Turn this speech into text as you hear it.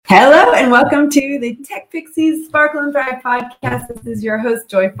Hello and welcome to the Tech Pixies Sparkle and Thrive podcast. This is your host,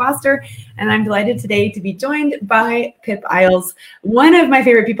 Joy Foster, and I'm delighted today to be joined by Pip Iles, one of my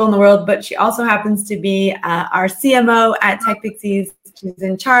favorite people in the world, but she also happens to be our CMO at Tech Pixies. She's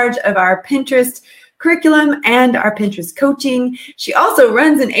in charge of our Pinterest curriculum and our Pinterest coaching. She also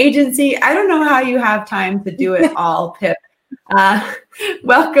runs an agency. I don't know how you have time to do it all, Pip.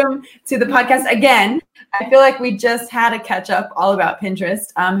 Welcome to the podcast again. I feel like we just had a catch up all about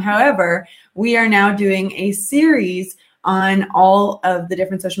Pinterest. However, we are now doing a series on all of the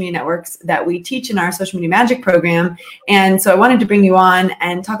different social media networks that we teach in our Social Media Magic program. And so I wanted to bring you on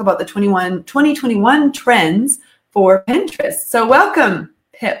and talk about the 2021 trends for Pinterest. So welcome,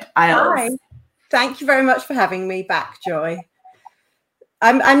 Pip Iles. Hi. Thank you very much for having me back, Joy.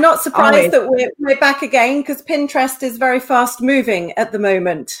 I'm not surprised that we're back again because Pinterest is very fast moving at the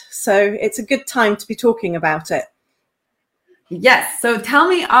moment. So it's a good time to be talking about it. Yes. So tell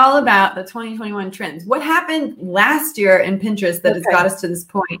me all about the 2021 trends. What happened last year in Pinterest that has got us to this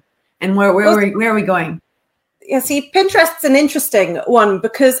point, and where are we going? Yeah, see, Pinterest's an interesting one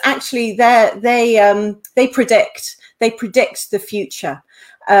because actually they predict the future.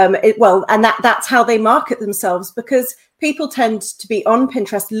 And that's how they market themselves, because people tend to be on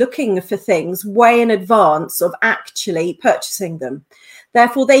Pinterest looking for things way in advance of actually purchasing them.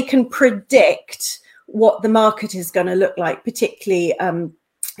 Therefore, they can predict what the market is going to look like, particularly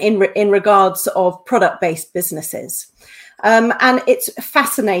in regards of product-based businesses. And it's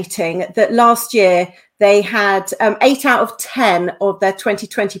fascinating that last year they had 8 out of 10 of their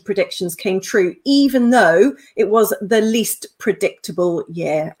 2020 predictions came true, even though it was the least predictable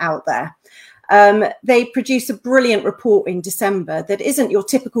year out there. They produced a brilliant report in December that isn't your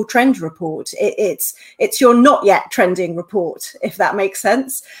typical trend report. It's your not yet trending report, if that makes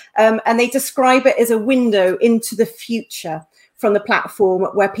sense. And they describe it as a window into the future from the platform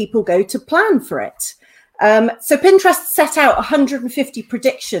where people go to plan for it. So Pinterest set out 150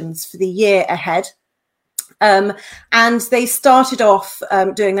 predictions for the year ahead. And they started off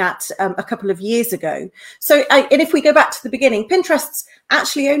doing that a couple of years ago. So and if we go back to the beginning, Pinterest's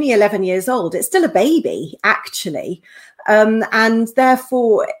actually only 11 years old. It's still a baby, actually. And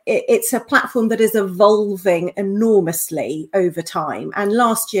therefore, it's a platform that is evolving enormously over time. And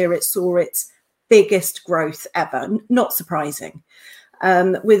last year, it saw its biggest growth ever, not surprising,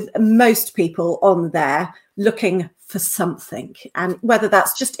 with most people on there looking for something. And whether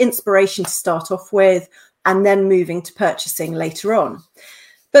that's just inspiration to start off with, and then moving to purchasing later on.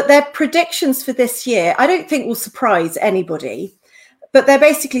 But their predictions for this year, I don't think will surprise anybody, but they're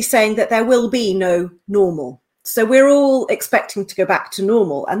basically saying that there will be no normal. So we're all expecting to go back to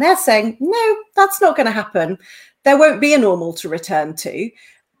normal. And they're saying, no, that's not going to happen. There won't be a normal to return to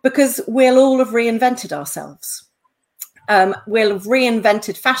because we'll all have reinvented ourselves. We'll have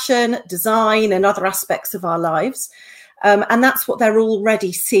reinvented fashion, design, and other aspects of our lives. And that's what they're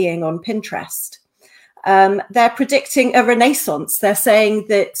already seeing on Pinterest. They're predicting a renaissance. They're saying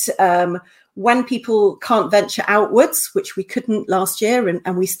that when people can't venture outwards, which we couldn't last year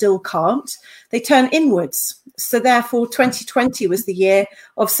and we still can't, they turn inwards. So therefore, 2020 was the year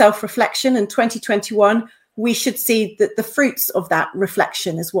of self-reflection, and 2021, we should see that the fruits of that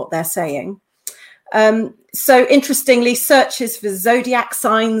reflection is what they're saying. So interestingly, searches for zodiac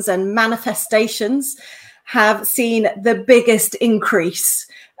signs and manifestations have seen the biggest increase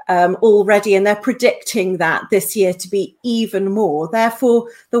already, and they're predicting that this year to be even more. Therefore,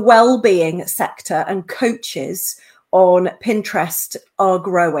 the well-being sector and coaches on Pinterest are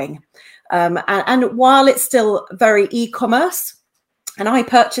growing. And while it's still very e-commerce, and I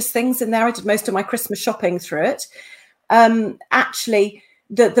purchase things in there, I did most of my Christmas shopping through it, actually,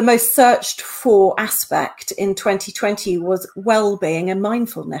 the most searched for aspect in 2020 was well-being and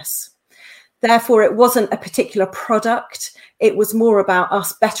mindfulness. Therefore, it wasn't a particular product. It was more about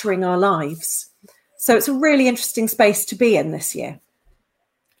us bettering our lives. So it's a really interesting space to be in this year.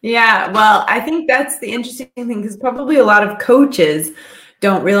 Yeah, well, I think that's the interesting thing, because probably a lot of coaches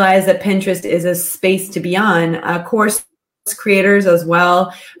don't realize that Pinterest is a space to be on. Course creators as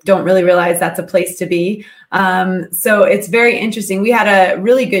well don't really realize that's a place to be. So it's very interesting. We had a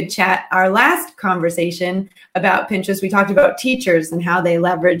really good chat. Our last conversation about Pinterest, we talked about teachers and how they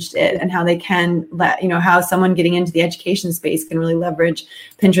leveraged it and how they can how someone getting into the education space can really leverage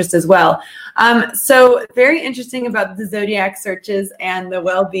Pinterest as well. So very interesting about the zodiac searches and the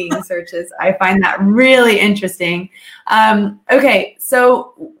well-being searches. I find that really interesting. Okay,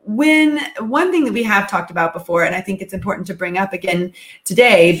 so one thing that we have talked about before, and I think it's important to bring up again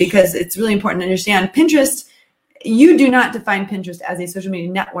today because it's really important to understand, Pinterest you do not define Pinterest as a social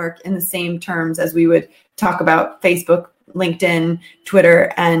media network in the same terms as we would talk about Facebook, LinkedIn,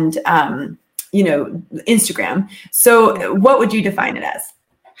 Twitter, and Instagram. So what would you define it as?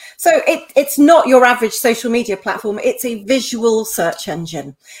 So it's not your average social media platform. It's a visual search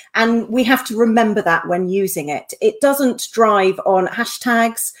engine. And we have to remember that when using it. It doesn't drive on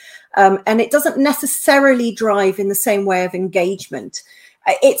hashtags, and it doesn't necessarily drive in the same way of engagement.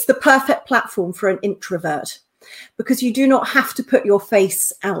 It's the perfect platform for an introvert, because you do not have to put your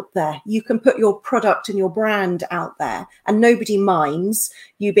face out there. You can put your product and your brand out there, and nobody minds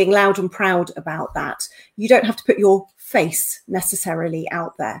you being loud and proud about that. You don't have to put your face necessarily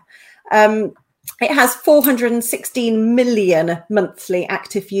out there. It has 416 million monthly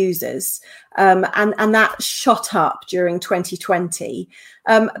active users, and that shot up during 2020.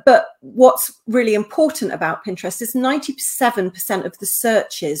 But what's really important about Pinterest is 97% of the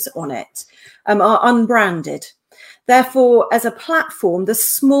searches on it are unbranded. Therefore, as a platform, the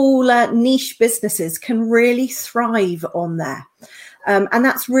smaller niche businesses can really thrive on there. And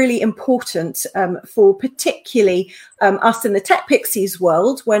that's really important for particularly us in the Tech Pixies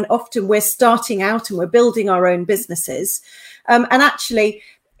world, when often we're starting out and we're building our own businesses. And actually,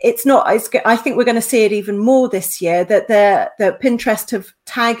 it's not, I think we're going to see it even more this year, that the Pinterest have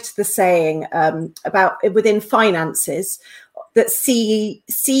tagged the saying about within finances that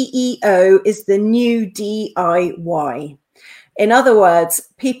CEO is the new DIY. In other words,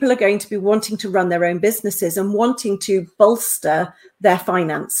 people are going to be wanting to run their own businesses and wanting to bolster their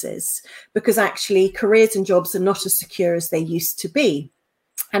finances, because actually careers and jobs are not as secure as they used to be.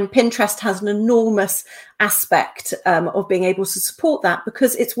 And Pinterest has an enormous aspect of being able to support that,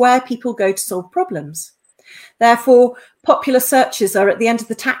 because it's where people go to solve problems. Therefore, popular searches are at the end of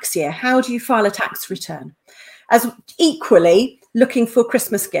the tax year. How do you file a tax return? As equally looking for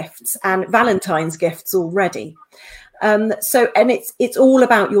Christmas gifts and Valentine's gifts already. And it's all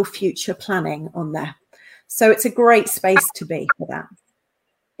about your future planning on there. So it's a great space to be for that.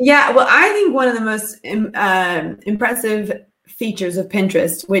 Yeah, well, I think one of the most impressive features of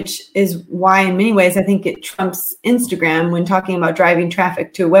Pinterest, which is why in many ways I think it trumps Instagram when talking about driving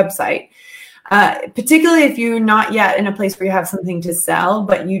traffic to a website, particularly if you're not yet in a place where you have something to sell,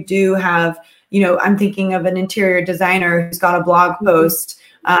 but you do have, I'm thinking of an interior designer who's got a blog post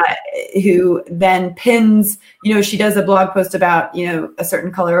who then pins, she does a blog post about, a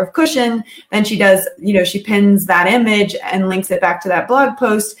certain color of cushion. Then she does, she pins that image and links it back to that blog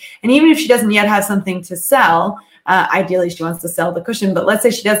post. And even if she doesn't yet have something to sell, ideally she wants to sell the cushion, but let's say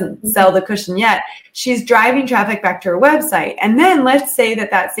she doesn't sell the cushion yet, she's driving traffic back to her website. And then let's say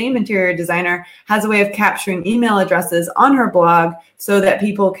that same interior designer has a way of capturing email addresses on her blog so that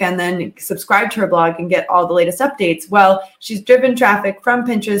people can then subscribe to her blog and get all the latest updates. Well, she's driven traffic from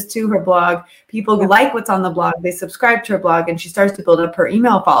Pinterest to her blog. People like what's on the blog, they subscribe to her blog, and she starts to build up her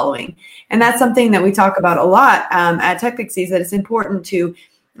email following. And that's something that we talk about a lot at Tech Pixies, that it's important to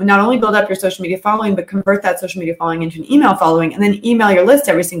not only build up your social media following, but convert that social media following into an email following, and then email your list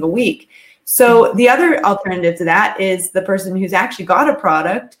every single week. So the other alternative to that is the person who's actually got a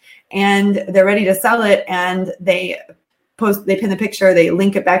product and they're ready to sell it, and they pin the picture, they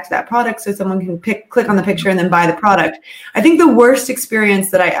link it back to that product so someone can click on the picture and then buy the product. I think the worst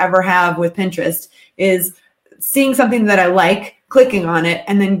experience that I ever have with Pinterest is seeing something that I like, clicking on it,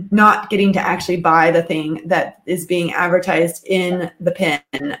 and then not getting to actually buy the thing that is being advertised in the pin.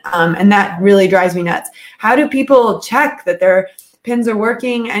 And that really drives me nuts. How do people check that their pins are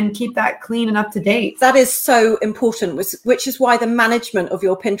working and keep that clean and up to date? That is so important, which is why the management of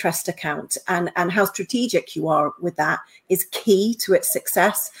your Pinterest account and how strategic you are with that is key to its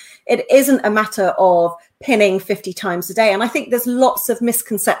success. It isn't a matter of pinning 50 times a day. And I think there's lots of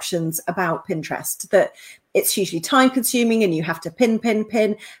misconceptions about Pinterest, that it's hugely time consuming and you have to pin.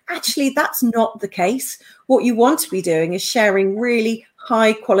 Actually, that's not the case. What you want to be doing is sharing really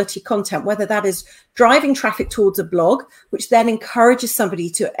high quality content, whether that is driving traffic towards a blog, which then encourages somebody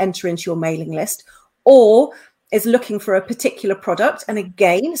to enter into your mailing list, or is looking for a particular product. And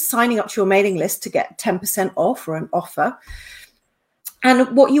again, signing up to your mailing list to get 10% off or an offer.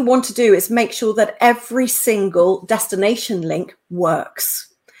 And what you want to do is make sure that every single destination link works.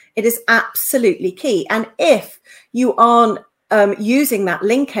 It is absolutely key. And if you aren't using that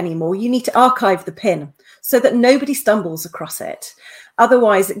link anymore, you need to archive the pin so that nobody stumbles across it.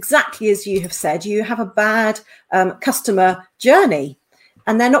 Otherwise, exactly as you have said, you have a bad customer journey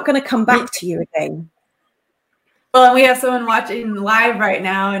and they're not going to come back to you again. Well, we have someone watching live right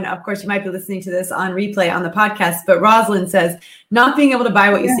now, and of course you might be listening to this on replay on the podcast, but Rosalind says, not being able to buy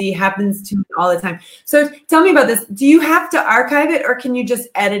what you see happens to me all the time. So tell me about this. Do you have to archive it, or can you just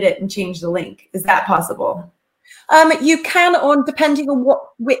edit it and change the link? Is that possible? You can, depending on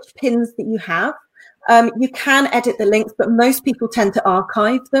which pins that you have. You can edit the links, but most people tend to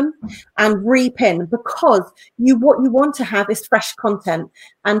archive them and repin, because what you want to have is fresh content,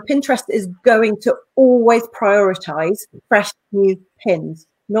 and Pinterest is going to always prioritize fresh new pins,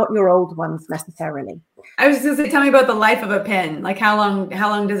 not your old ones necessarily. I was just going to say, tell me about the life of a pin. Like how long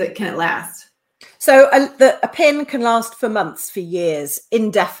can it last? So a pin can last for months, for years,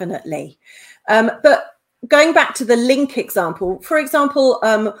 indefinitely. But going back to the link example, for example,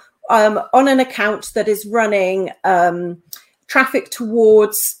 on an account that is running traffic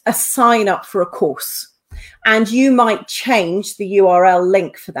towards a sign up for a course, and you might change the URL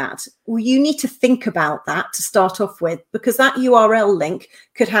link for that. Well, you need to think about that to start off with, because that URL link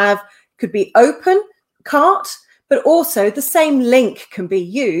could be open cart, but also the same link can be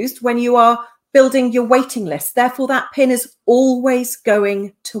used when you are building your waiting list. Therefore, that pin is always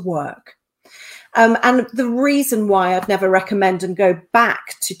going to work. And the reason why I'd never recommend and go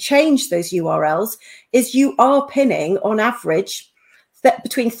back to change those URLs is you are pinning on average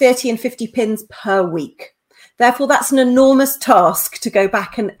between 30 and 50 pins per week. Therefore, that's an enormous task to go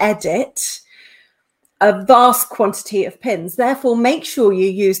back and edit a vast quantity of pins. Therefore, make sure you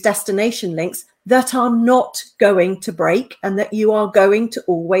use destination links that are not going to break and that you are going to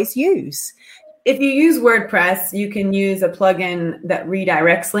always use. If you use WordPress, you can use a plugin that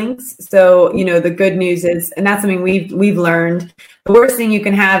redirects links. So, the good news is, and that's something we've learned, the worst thing you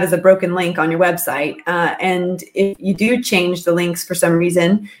can have is a broken link on your website. And if you do change the links for some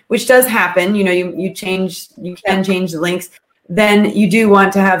reason, which does happen, you can change the links, then you do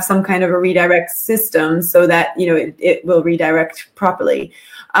want to have some kind of a redirect system so that, it will redirect properly.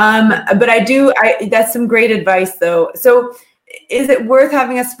 But that's some great advice though. So, is it worth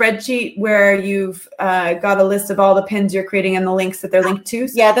having a spreadsheet where you've got a list of all the pins you're creating and the links that they're linked to?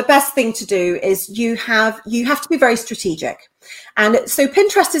 Yeah, the best thing to do is you have to be very strategic. And so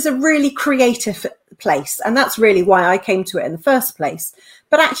Pinterest is a really creative place, and that's really why I came to it in the first place.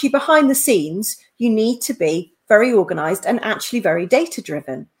 But actually behind the scenes, you need to be very organized and actually very data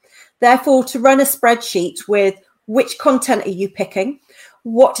driven. Therefore, to run a spreadsheet with which content are you picking?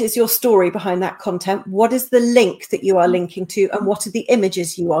 What is your story behind that content? What is the link that you are linking to? And what are the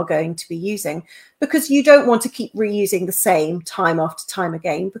images you are going to be using? Because you don't want to keep reusing the same time after time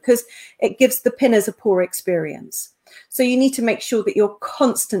again, because it gives the pinners a poor experience. So you need to make sure that you're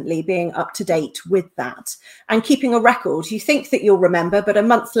constantly being up to date with that and keeping a record. You think that you'll remember, but a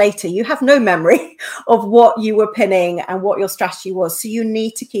month later, you have no memory of what you were pinning and what your strategy was. So you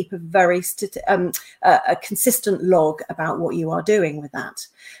need to keep a very a consistent log about what you are doing with that.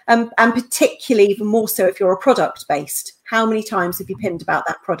 And particularly even more so if you're a product based, how many times have you pinned about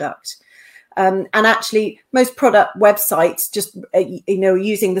that product? And actually, most product websites just,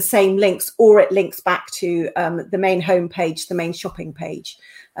 using the same links, or it links back to the main homepage, the main shopping page.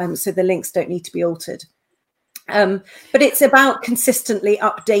 So the links don't need to be altered. But it's about consistently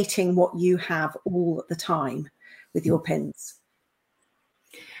updating what you have all the time with your pins.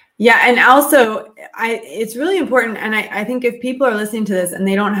 Yeah, and also it's really important. And I think if people are listening to this and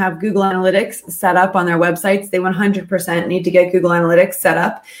they don't have Google Analytics set up on their websites, they 100% need to get Google Analytics set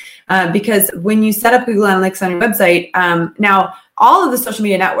up. Because when you set up Google Analytics on your website, now all of the social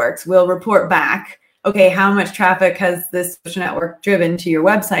media networks will report back, okay, how much traffic has this social network driven to your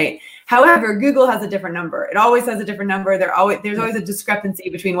website? However, Google has a different number. It always has a different number. There's always a discrepancy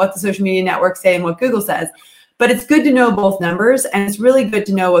between what the social media networks say and what Google says. But it's good to know both numbers, and it's really good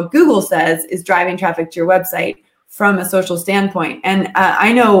to know what Google says is driving traffic to your website from a social standpoint. And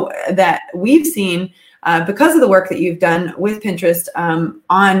I know that we've seen, because of the work that you've done with Pinterest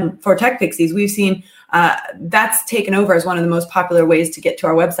for Tech Pixies, we've seen that's taken over as one of the most popular ways to get to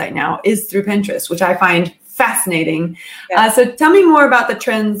our website now is through Pinterest, which I find fascinating. Yeah. So tell me more about the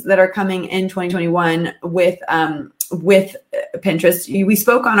trends that are coming in 2021 with Pinterest. We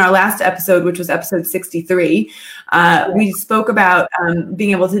spoke on our last episode, which was episode 63. We spoke about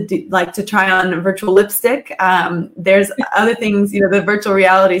being able to try on virtual lipstick. There's other things, the virtual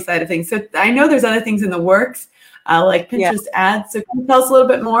reality side of things. So I know there's other things in the works, like Pinterest ads. So can you tell us a little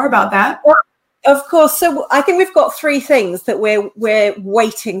bit more about that? Of course. So I think we've got three things that we're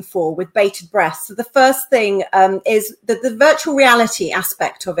waiting for with bated breath. So the first thing is the virtual reality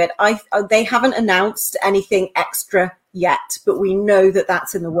aspect of it. They haven't announced anything extra yet, but we know that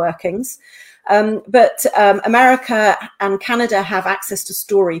that's in the workings. But America and Canada have access to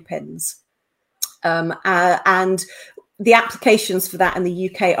story pins. And the applications for that in the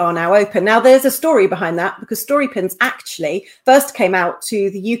UK are now open. Now, there's a story behind that, because StoryPins actually first came out to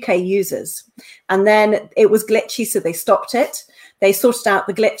the UK users, and then it was glitchy, so they stopped it. They sorted out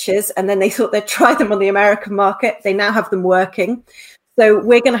the glitches, and then they thought they'd try them on the American market. They now have them working. So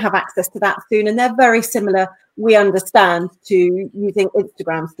we're going to have access to that soon. And they're very similar, we understand, to using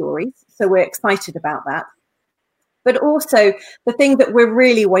Instagram stories. So we're excited about that. But also the thing that we're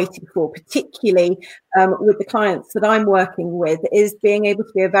really waiting for, particularly with the clients that I'm working with, is being able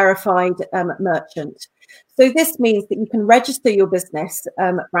to be a verified merchant. So this means that you can register your business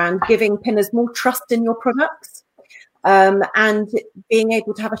brand, giving pinners more trust in your products, and being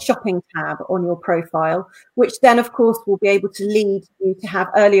able to have a shopping tab on your profile, which then, of course, will be able to lead you to have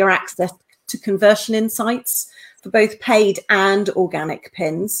earlier access to conversion insights for both paid and organic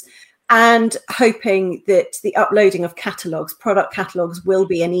pins. And hoping that the uploading of catalogs, product catalogs, will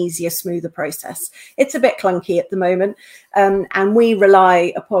be an easier, smoother process. It's a bit clunky at the moment, and we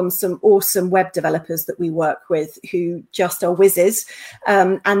rely upon some awesome web developers that we work with who just are whizzes,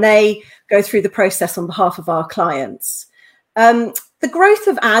 and they go through the process on behalf of our clients. The growth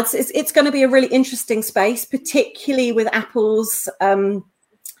of ads, it's going to be a really interesting space, particularly with Apple's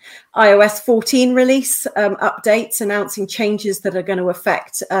iOS 14 release updates announcing changes that are going to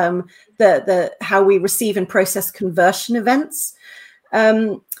affect the how we receive and process conversion events.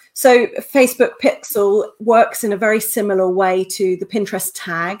 So Facebook Pixel works in a very similar way to the Pinterest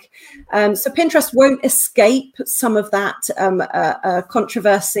tag. So Pinterest won't escape some of that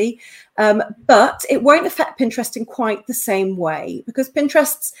controversy, but it won't affect Pinterest in quite the same way, because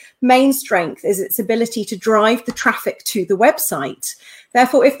Pinterest's main strength is its ability to drive the traffic to the website.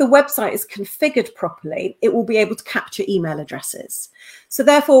 Therefore, if the website is configured properly, it will be able to capture email addresses. So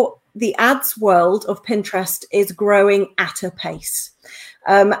therefore, the ads world of Pinterest is growing at a pace.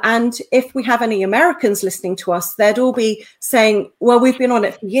 And if we have any Americans listening to us, they'd all be saying, well, we've been on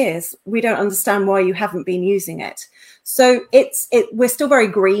it for years. We don't understand why you haven't been using it. So we're still very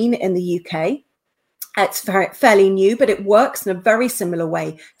green in the UK. It's fairly new, but it works in a very similar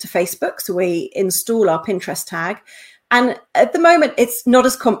way to Facebook. So we install our Pinterest tag. And at the moment, it's not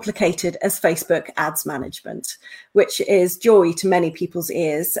as complicated as Facebook ads management, which is joy to many people's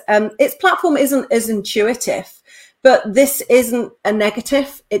ears. Its platform isn't as intuitive, but this isn't a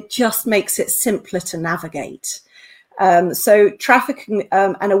negative. It just makes it simpler to navigate. So traffic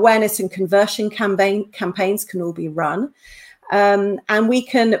and awareness and conversion campaigns can all be run. And we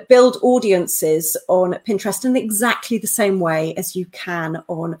can build audiences on Pinterest in exactly the same way as you can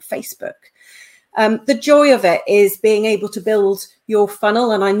on Facebook. The joy of it is being able to build your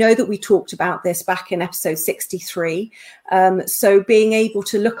funnel. And I know that we talked about this back in episode 63. So being able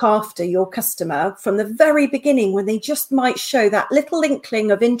to look after your customer from the very beginning, when they just might show that little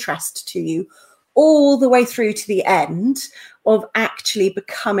inkling of interest to you, all the way through to the end of actually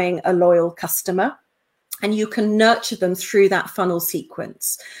becoming a loyal customer. And you can nurture them through that funnel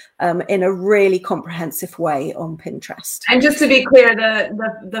sequence in a really comprehensive way on Pinterest. And just to be clear,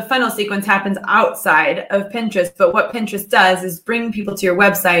 the funnel sequence happens outside of Pinterest, but what Pinterest does is bring people to your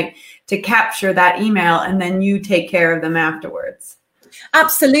website to capture that email, and then you take care of them afterwards.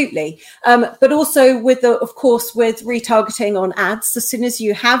 Absolutely. But also of course, with retargeting on ads, as soon as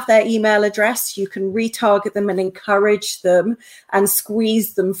you have their email address, you can retarget them and encourage them and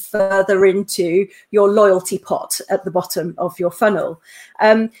squeeze them further into your loyalty pot at the bottom of your funnel.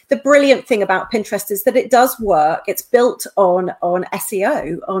 The brilliant thing about Pinterest is that it does work. It's built on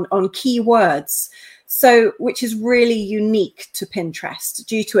SEO, on keywords. So, which is really unique to Pinterest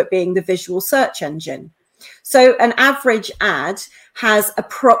due to it being the visual search engine. So an average ad has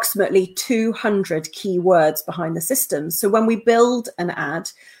approximately 200 keywords behind the system. So when we build an ad,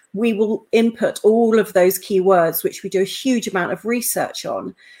 we will input all of those keywords, which we do a huge amount of research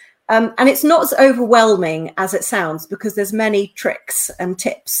on. And it's not as overwhelming as it sounds, because there's many tricks and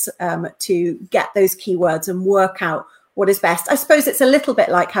tips to get those keywords and work out what is best. I suppose it's a little bit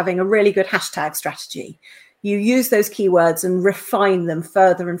like having a really good hashtag strategy. You use those keywords and refine them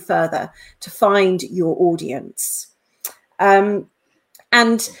further and further to find your audience.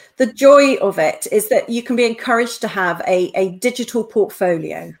 And the joy of it is that you can be encouraged to have a digital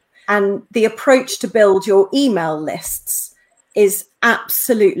portfolio. And the approach to build your email lists is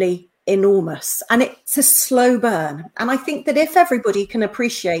absolutely enormous. And it's a slow burn. And I think that if everybody can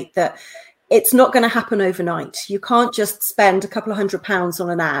appreciate that it's not going to happen overnight, you can't just spend a couple of £100 on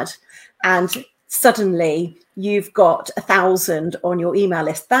an ad and suddenly you've got 1,000 on your email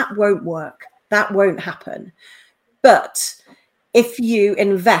list. That won't work. That won't happen. But if you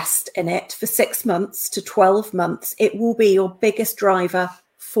invest in it for 6 months to 12 months, it will be your biggest driver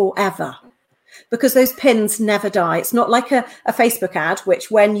forever. because those pins never die. It's not like a Facebook ad,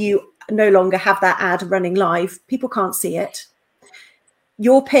 which when you no longer have that ad running live, people can't see it.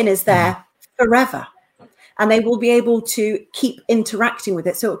 Your pin is there forever, and they will be able to keep interacting with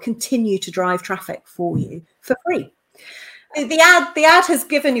it. So it will continue to drive traffic for you for free. The ad has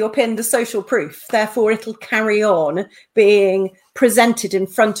given your pin the social proof. Therefore, it'll carry on being presented in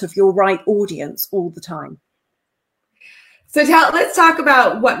front of your right audience all the time. So let's talk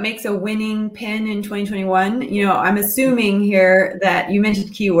about what makes a winning pin in 2021. I'm assuming here that you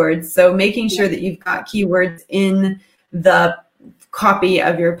mentioned keywords. So making sure that you've got keywords in the copy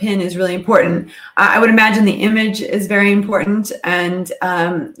of your pin is really important. I would imagine the image is very important. And,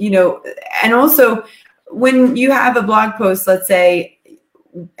 and also when you have a blog post, let's say,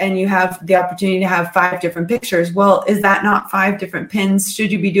 and you have the opportunity to have 5 different pictures, well, is that not 5 different pins?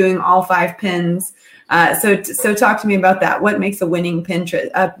 Should you be doing all 5 pins? So talk to me about that. What makes a winning pin in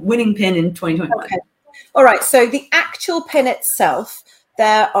 2021? Okay. All right. So the actual pin itself,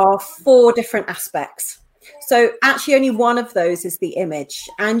 there are 4 different aspects. So actually only one of those is the image,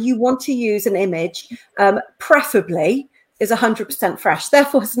 and you want to use an image, preferably is 100% fresh,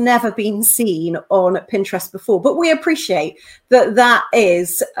 therefore has never been seen on Pinterest before. But we appreciate that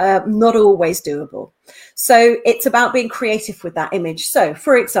is not always doable. So it's about being creative with that image. So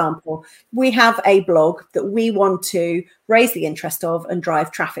for example, we have a blog that we want to raise the interest of and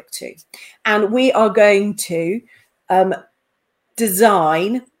drive traffic to. And we are going to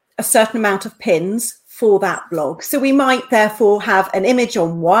design a certain amount of pins for that blog. So we might therefore have an image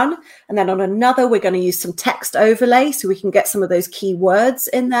on one, and then on another, we're going to use some text overlay so we can get some of those keywords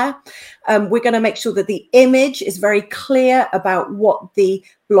in there. We're going to make sure that the image is very clear about what the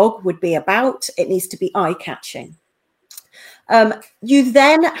blog would be about. It needs to be eye-catching. You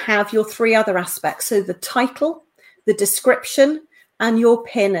then have your 3 other aspects. So the title, the description, and your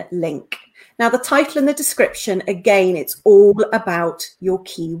pin link. Now, the title and the description, again, it's all about your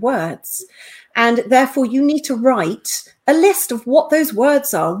keywords. And therefore, you need to write a list of what those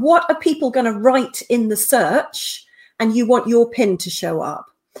words are. What are people going to write in the search? And you want your pin to show up.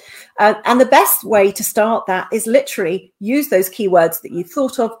 And the best way to start that is literally use those keywords that you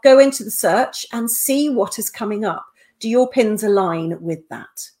thought of, go into the search and see what is coming up. Do your pins align with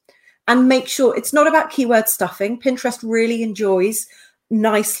that? And make sure it's not about keyword stuffing. Pinterest really enjoys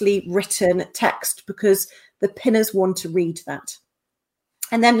nicely written text because the pinners want to read that.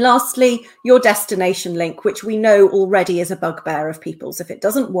 And then lastly, your destination link, which we know already is a bugbear of people's. If it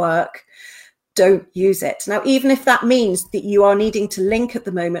doesn't work, don't use it. Now, even if that means that you are needing to link at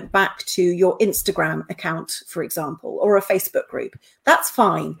the moment back to your Instagram account, for example, or a Facebook group, that's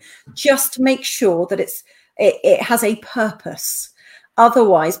fine. Just make sure that it has a purpose.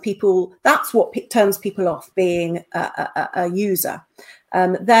 Otherwise, that's what turns people off being a user.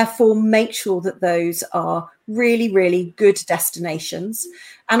 Therefore, make sure that those are really, really good destinations.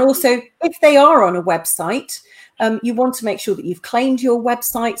 And also, if they are on a website, you want to make sure that you've claimed your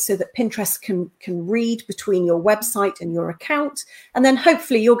website so that Pinterest can read between your website and your account. And then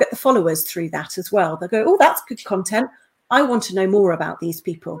hopefully you'll get the followers through that as well. They'll go, oh, that's good content. I want to know more about these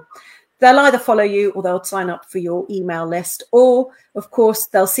people. They'll either follow you or they'll sign up for your email list. Or, of course,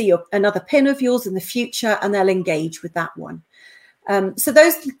 they'll see another pin of yours in the future and they'll engage with that one. So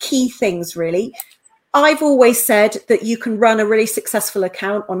those are the key things, really. I've always said that you can run a really successful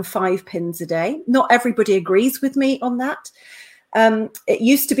account on 5 pins a day. Not everybody agrees with me on that. It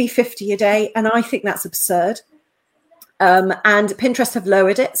used to be 50 a day, and I think that's absurd. And Pinterest have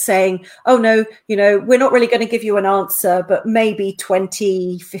lowered it, saying, oh, no, we're not really going to give you an answer, but maybe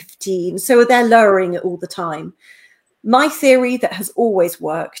 20, 15. So they're lowering it all the time. My theory that has always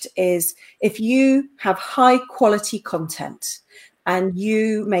worked is if you have high quality content, and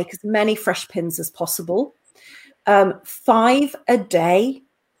you make as many fresh pins as possible, 5 a day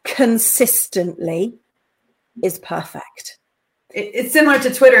consistently is perfect. It's similar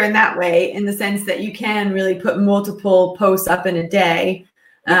to Twitter in that way, in the sense that you can really put multiple posts up in a day.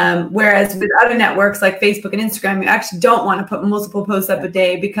 Whereas with other networks like Facebook and Instagram, you actually don't want to put multiple posts up a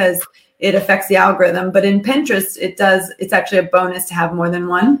day because it affects the algorithm. But in Pinterest, it's actually a bonus to have more than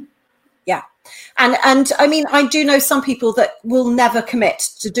one. Yeah. And I mean, I do know some people that will never commit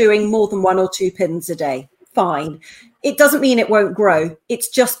to doing more than 1 or 2 pins a day. Fine. It doesn't mean it won't grow. It's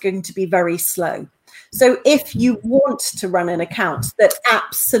just going to be very slow. So if you want to run an account that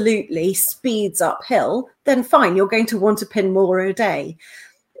absolutely speeds uphill, then fine, you're going to want to pin more a day.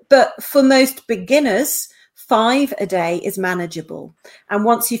 But for most beginners, 5 a day is manageable. And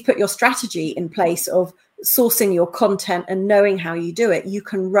once you've put your strategy in place of sourcing your content and knowing how you do it, you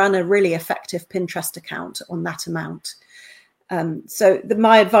can run a really effective Pinterest account on that amount. So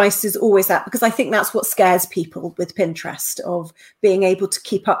my advice is always that, because I think that's what scares people with Pinterest, of being able to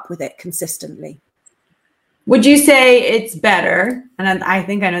keep up with it consistently. Would you say it's better, and I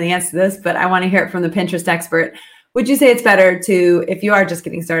think I know the answer to this, but I want to hear it from the Pinterest expert. Would you say it's better to, if you are just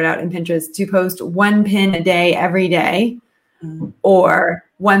getting started out in Pinterest, to post one pin a day every day, or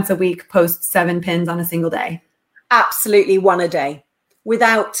once a week post 7 pins on a single day? Absolutely, one a day,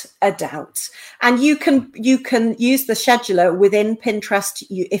 without a doubt. And you can use the scheduler within Pinterest.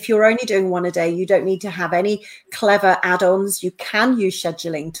 If you're only doing one a day, you don't need to have any clever add-ons. You can use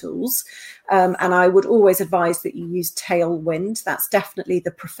scheduling tools. And I would always advise that you use Tailwind. That's definitely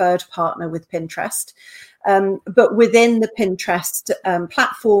the preferred partner with Pinterest. But within the Pinterest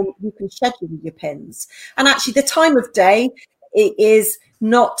platform, you can schedule your pins. And actually, the time of day is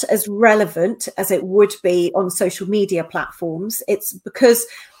not as relevant as it would be on social media platforms. It's because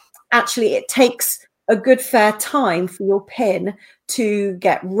actually it takes a good fair time for your pin to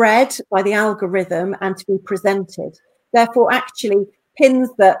get read by the algorithm and to be presented. Therefore, actually, pins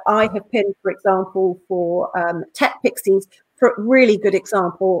that I have pinned, for example, for Tech Pixies, for a really good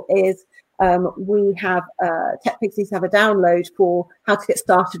example is we have Tech Pixies have a download for how to get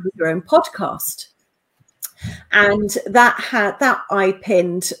started with your own podcast. And that I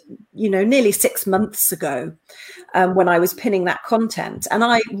pinned, nearly 6 months ago when I was pinning that content, and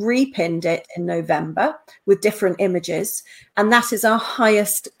I repinned it in November with different images. And that is our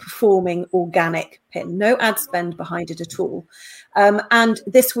highest performing organic pin, no ad spend behind it at all. And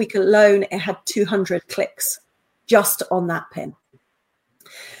this week alone, it had 200 clicks just on that pin.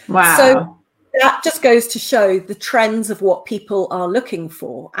 Wow. So that just goes to show the trends of what people are looking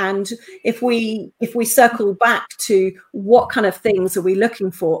for. And if we circle back to what kind of things are we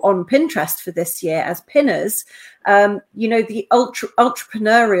looking for on Pinterest for this year as pinners, the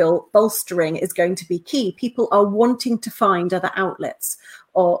entrepreneurial bolstering is going to be key. People are wanting to find other outlets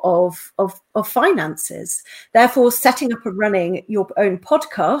of finances. Therefore, setting up and running your own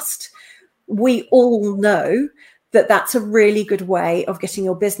podcast, we all know that that's a really good way of getting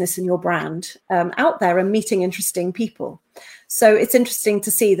your business and your brand out there and meeting interesting people. So it's interesting to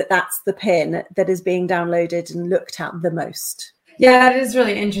see that that's the pin that is being downloaded and looked at the most. Yeah, that is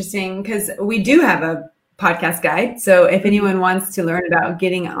really interesting, because we do have a podcast guide. So if anyone wants to learn about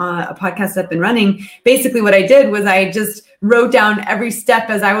getting a podcast up and running, basically what I did was I just wrote down every step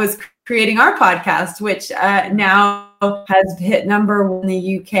as I was creating our podcast, which now has hit number 1 in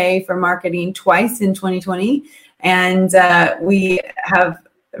the UK for marketing twice in 2020. And we have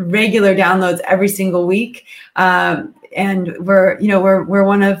regular downloads every single week. And we're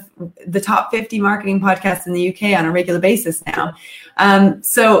one of the top 50 marketing podcasts in the UK on a regular basis now.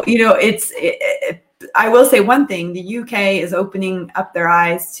 I will say one thing: the UK is opening up their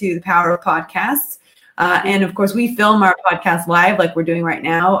eyes to the power of podcasts. And of course, we film our podcast live like we're doing right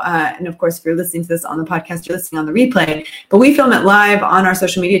now. And of course, if you're listening to this on the podcast, you're listening on the replay. But we film it live on our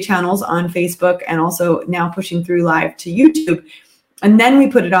social media channels on Facebook, and also now pushing through live to YouTube. And then we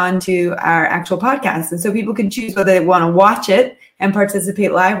put it on to our actual podcast. And so people can choose whether they want to watch it and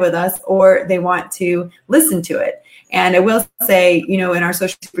participate live with us, or they want to listen to it. And I will say, in our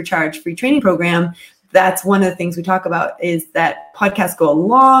Social Supercharge free training program, that's one of the things we talk about, is that podcasts go a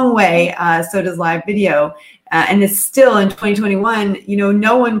long way. So does live video. And it's still in 2021,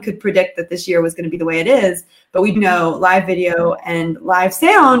 no one could predict that this year was going to be the way it is. But we know live video and live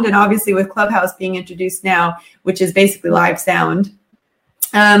sound, and obviously with Clubhouse being introduced now, which is basically live sound,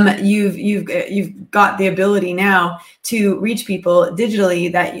 you've got the ability now to reach people digitally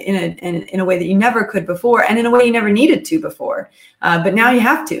that in a way that you never could before, and in a way you never needed to before. But now you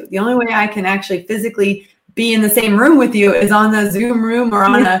have to. The only way I can actually physically be in the same room with you is on the Zoom room, or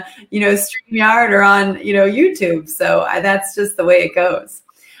on a StreamYard, or on YouTube. So that's just the way it goes.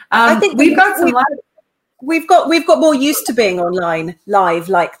 I think we've got more used to being online live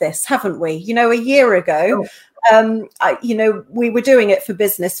like this, haven't we? A year ago. We were doing it for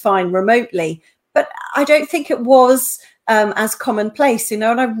business fine remotely, but I don't think it was as commonplace, and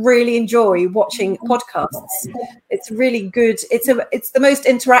I really enjoy watching podcasts. It's really good. It's the most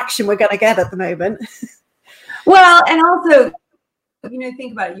interaction we're going to get at the moment. Well, and also,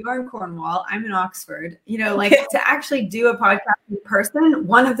 think about it. You're in Cornwall. I'm in Oxford. To actually do a podcast in person,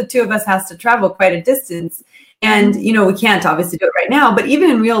 one of the two of us has to travel quite a distance. And, we can't obviously do it right now, but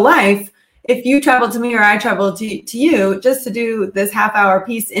even in real life, if you travel to me or I travel to you, just to do this half-hour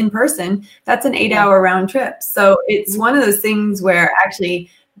piece in person, that's an 8-hour round trip. So it's one of those things where actually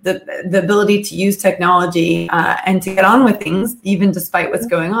the ability to use technology and to get on with things, even despite what's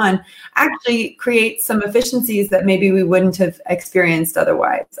going on, actually creates some efficiencies that maybe we wouldn't have experienced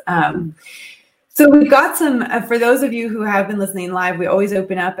otherwise. So we've got some, for those of you who have been listening live, we always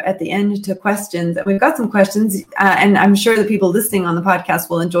open up at the end to questions. And we've got some questions, and I'm sure the people listening on the podcast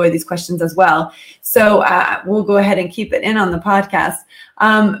will enjoy these questions as well. So we'll go ahead and keep it in on the podcast.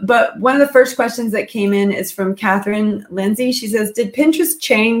 But one of the first questions that came in is from Catherine Lindsay. She says, did Pinterest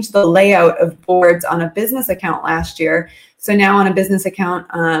change the layout of boards on a business account last year? So now on a business account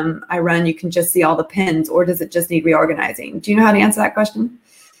I run, you can just see all the pins, or does it just need reorganizing? Do you know how to answer that question?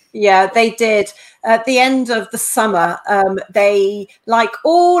 Yeah, they did. At the end of the summer, they, like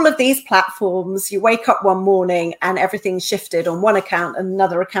all of these platforms, you wake up one morning and everything's shifted on one account and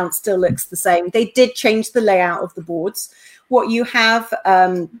another account still looks the same. They did change the layout of the boards. What you have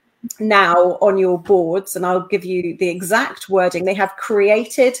now on your boards, and I'll give you the exact wording, they have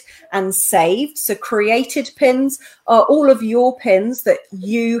created and saved. So created pins are all of your pins that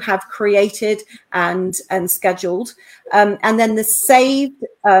you have created and scheduled. And then the saved,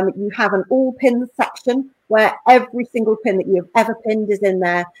 you have an all pins section where every single pin that you've ever pinned is in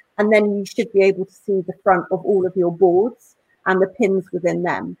there. And then you should be able to see the front of all of your boards and the pins within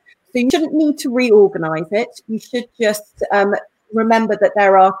them. So you shouldn't need to reorganize it. You should just remember that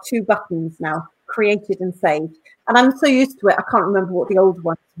there are two buttons now, created and saved. And I'm so used to it, I can't remember what the old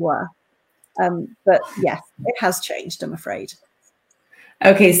ones were. But yes, it has changed, I'm afraid.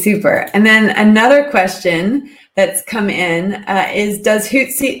 Okay, super. And then another question that's come in is, does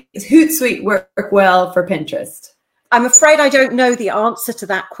Hootsuite work well for Pinterest? I'm afraid I don't know the answer to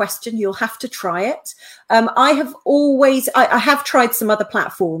that question. You'll have to try it. I have tried some other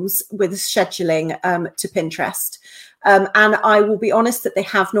platforms with scheduling to Pinterest. And I will be honest that they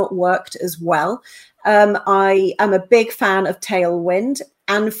have not worked as well. I am a big fan of Tailwind.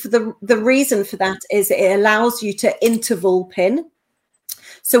 And for the reason for that is it allows you to interval pin.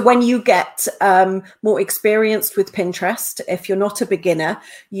 So when you get more experienced with Pinterest, if you're not a beginner,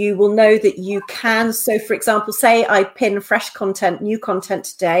 you will know that you can. So for example, say I pin fresh content, new content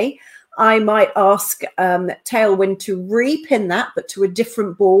today, I might ask Tailwind to repin that, but to a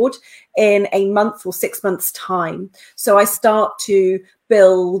different board in a month or 6 months time. So I start to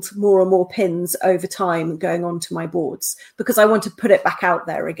build more and more pins over time going onto my boards because I want to put it back out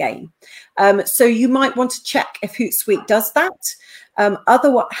there again. So you might want to check if Hootsuite does that.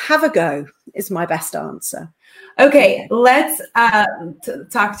 Otherwise, have a go is my best answer. Okay, let's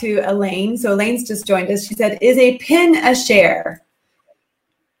talk to Elaine. So Elaine's just joined us. She said, is a pin a share?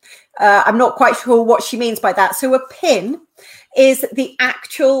 I'm not quite sure what she means by that. So a pin is the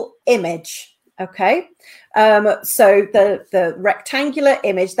actual image. Okay. So the rectangular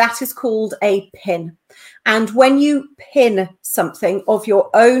image, that is called a pin. And when you pin something of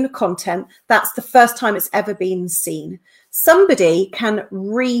your own content, that's the first time it's ever been seen. Somebody can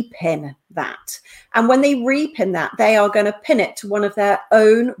repin that. And when they repin that, they are going to pin it to one of their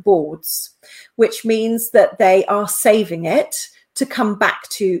own boards, which means that they are saving it to come back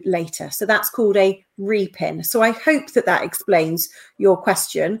to later. So that's called a repin. So I hope that explains your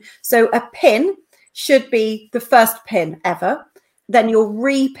question. So a pin should be the first pin ever. Then your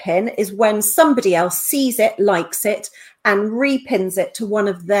repin is when somebody else sees it, likes it, and repins it to one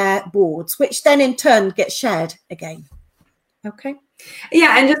of their boards, which then in turn gets shared again. Okay.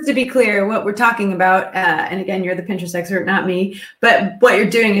 Yeah, and just to be clear, what we're talking about, and again, you're the Pinterest expert, not me, but what you're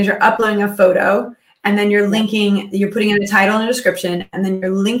doing is you're uploading a photo, and then you're linking, you're putting in a title and a description, and then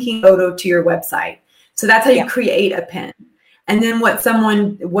you're linking photo to your website. So that's how you create a pin. And then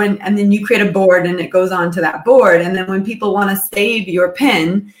and then you create a board and it goes on to that board. And then when people want to save your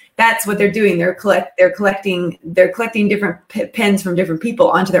pin, that's what they're doing. They're collecting different pins from different people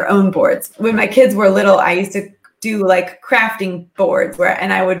onto their own boards. When my kids were little, I used to do like crafting boards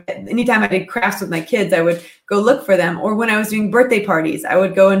anytime I did crafts with my kids, I would go look for them. Or when I was doing birthday parties, I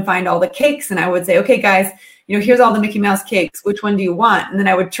would go and find all the cakes and I would say, okay, guys, here's all the Mickey Mouse cakes. Which one do you want? And then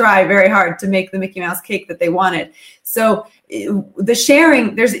I would try very hard to make the Mickey Mouse cake that they wanted. So the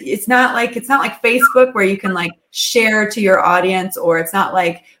sharing, it's not like Facebook where you can like share to your audience, or it's not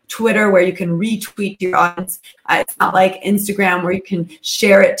like Twitter where you can retweet to your audience. It's not like Instagram where you can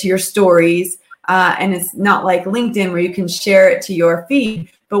share it to your stories. And it's not like LinkedIn where you can share it to your feed.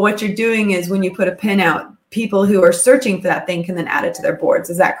 But what you're doing is when you put a pin out, people who are searching for that thing can then add it to their boards.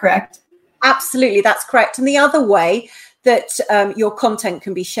 Is that correct? Absolutely, that's correct. And the other way that your content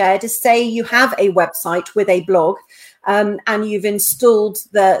can be shared is, say you have a website with a blog and you've installed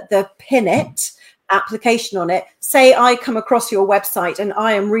the Pinit application on it. Say I come across your website and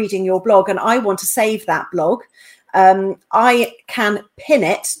I am reading your blog and I want to save that blog. I can pin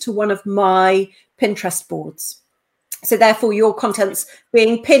it to one of my Pinterest boards. So therefore your content's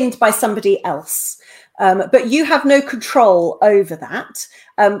being pinned by somebody else. But you have no control over that.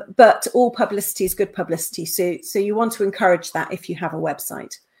 But all publicity is good publicity. So you want to encourage that if you have a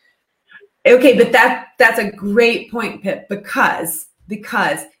website. Okay, but that's a great point, Pip, because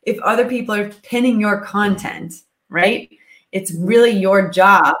if other people are pinning your content, right, it's really your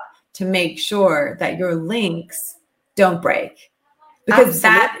job to make sure that your links don't break. Because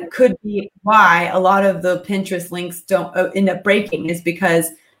that could be why a lot of the Pinterest links don't end up breaking, is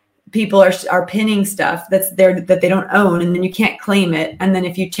because people are pinning stuff that they don't own, and then you can't claim it. And then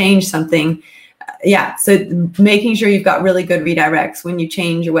if you change something, so making sure you've got really good redirects when you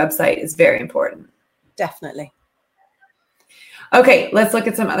change your website is very important. Definitely. Okay, let's look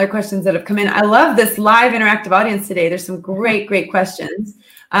at some other questions that have come in. I love this live interactive audience today. There's some great questions.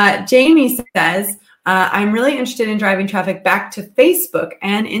 Jamie says, I'm really interested in driving traffic back to Facebook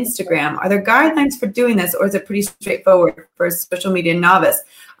and Instagram. Are there guidelines for doing this, or is it pretty straightforward for a social media novice?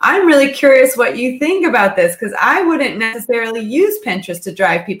 I'm really curious what you think about this, because I wouldn't necessarily use Pinterest to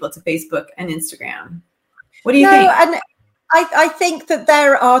drive people to Facebook and Instagram. What do you think? And I think that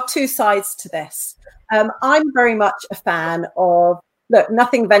there are two sides to this. I'm very much a fan of, look,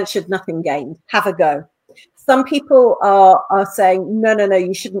 nothing ventured, nothing gained. Have a go. Some people are saying, no,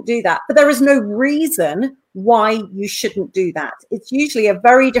 you shouldn't do that. But there is no reason why you shouldn't do that. It's usually a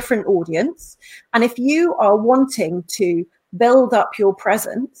very different audience. And if you are wanting to build up your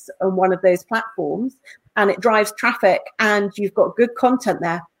presence on one of those platforms and it drives traffic and you've got good content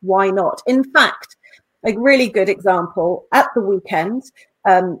there, why not? In fact, a really good example at the weekend,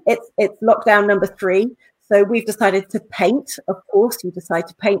 it's lockdown number 3. So we've decided to paint. Of course, you decide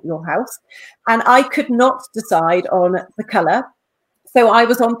to paint your house. And I could not decide on the color. So I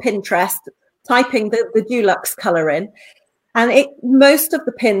was on Pinterest typing the Dulux color in. And most of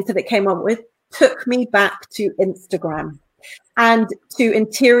the pins that it came up with took me back to Instagram and to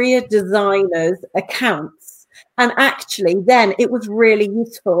interior designers' accounts. And actually, then it was really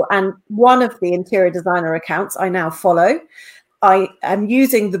useful. And one of the interior designer accounts I now follow, I am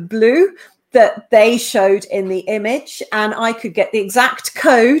using the blue that they showed in the image, and I could get the exact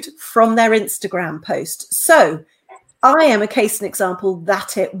code from their Instagram post. So I am a case and example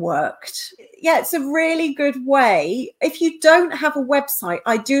that it worked. Yeah, it's a really good way. If you don't have a website,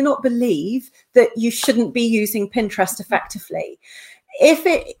 I do not believe that you shouldn't be using Pinterest effectively. If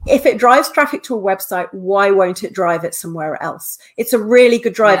it drives traffic to a website, why won't it drive it somewhere else? It's a really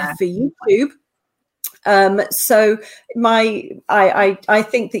good driver for YouTube. So I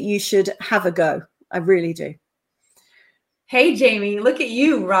think that you should have a go. I really do. Hey, Jamie, look at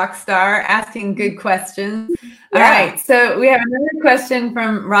you, rock star, asking good questions. All right. So we have another question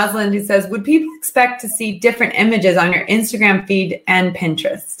from Rosalind who says, would people expect to see different images on your Instagram feed and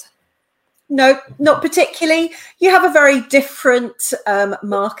Pinterest? No, not particularly. You have a very different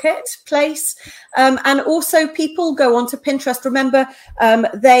marketplace. And also people go onto Pinterest. Remember,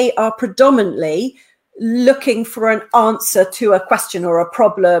 they are predominantly looking for an answer to a question or a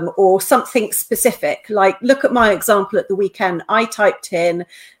problem or something specific. Like, look at my example at the weekend. I typed in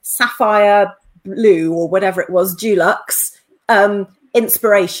sapphire blue or whatever it was, Dulux,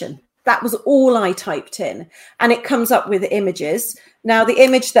 inspiration. That was all I typed in. And it comes up with images. Now, the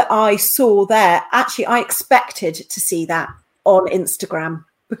image that I saw there, actually, I expected to see that on Instagram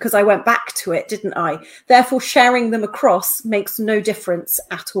because I went back to it, didn't I? Therefore, sharing them across makes no difference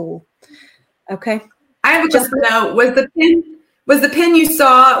at all. Okay. I have a question though. Was the pin you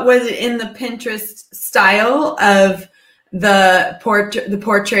saw, was it in the Pinterest style of the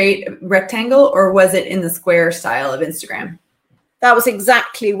portrait rectangle, or was it in the square style of Instagram? That was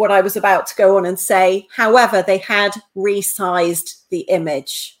exactly what I was about to go on and say. However, they had resized the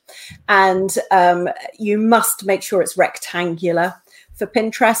image, and you must make sure it's rectangular for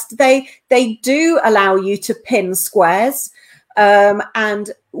Pinterest. They do allow you to pin squares.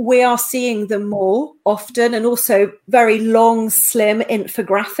 And we are seeing them more often, and also very long, slim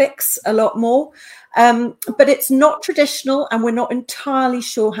infographics a lot more. But it's not traditional, and we're not entirely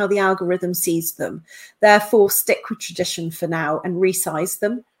sure how the algorithm sees them. Therefore, stick with tradition for now and resize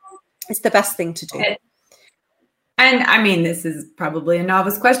them. It's the best thing to do. And I mean, this is probably a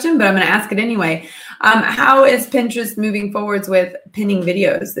novice question, but I'm going to ask it anyway. How is Pinterest moving forwards with pinning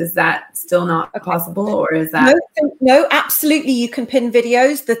videos? Is that still not possible, or is that? No, absolutely. You can pin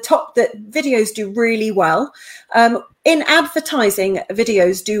videos. The videos do really well. In advertising,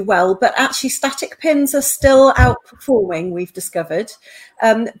 videos do well, but actually static pins are still outperforming, we've discovered.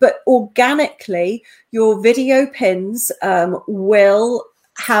 But organically, your video pins will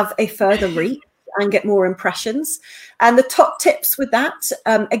have a further reach and get more impressions. And the top tips with that,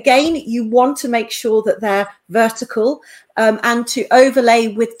 again, you want to make sure that they're vertical and to overlay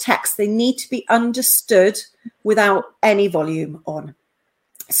with text. They need to be understood without any volume on.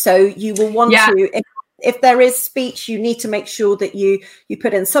 So you will want to, if there is speech, you need to make sure that you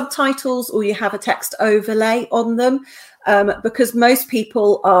put in subtitles or you have a text overlay on them, because most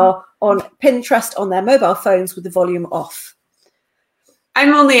people are on Pinterest on their mobile phones with the volume off.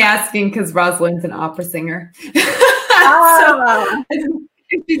 I'm only asking because Rosalind's an opera singer. So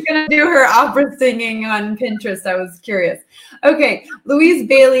if she's going to do her opera singing on Pinterest, I was curious. Okay, Louise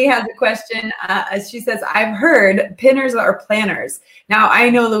Bailey has a question. She says, I've heard pinners are planners. Now, I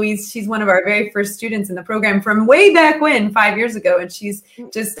know Louise, she's one of our very first students in the program from way back when, 5 years ago, and she's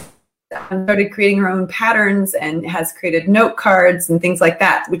just started creating her own patterns and has created note cards and things like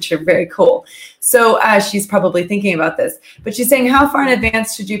that, which are very cool. So she's probably thinking about this. But she's saying, how far in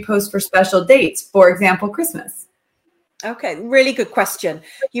advance should you post for special dates? For example, Christmas. Okay, really good question.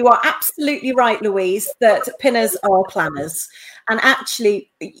 You are absolutely right, Louise, that pinners are planners. And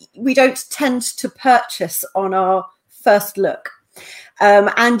actually, we don't tend to purchase on our first look.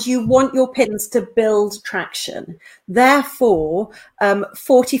 And you want your pins to build traction. Therefore,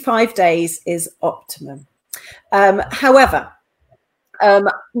 45 days is optimum. However,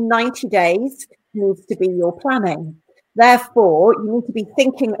 90 days needs to be your planning. Therefore, you need to be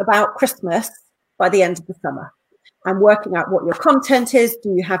thinking about Christmas by the end of the summer and working out what your content is.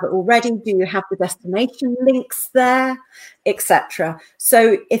 Do you have it already? Do you have the destination links there, etc.?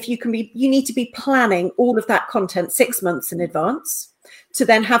 So if you need to be planning all of that content 6 months in advance, to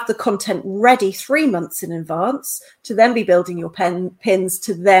then have the content ready 3 months in advance, to then be building your pins,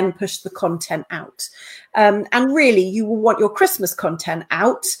 to then push the content out. And really, you will want your Christmas content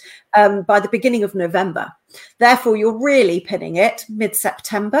out by the beginning of November. Therefore, you're really pinning it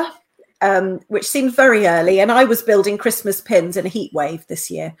mid-September, which seems very early. And I was building Christmas pins in a heat wave this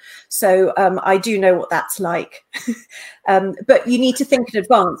year. So I do know what that's like. But you need to think in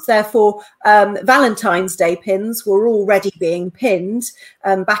advance. Therefore, Valentine's Day pins were already being pinned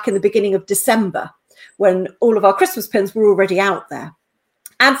back in the beginning of December, when all of our Christmas pins were already out there.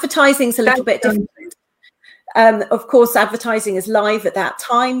 Advertising's a little bit different. Of course, advertising is live at that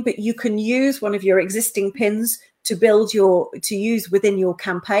time, but you can use one of your existing pins to use within your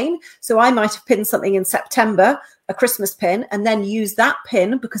campaign. So I might have pinned something in September, a Christmas pin, and then use that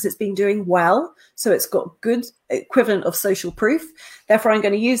pin because it's been doing well. So it's got good equivalent of social proof. Therefore, I'm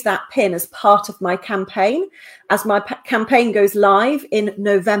going to use that pin as part of my campaign as my campaign goes live in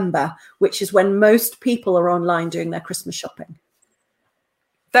November, which is when most people are online doing their Christmas shopping.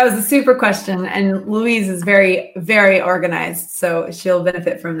 That was a super question. And Louise is very, very organized, so she'll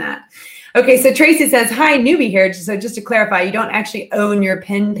benefit from that. Okay, so Tracy says, hi, newbie here. So just to clarify, you don't actually own your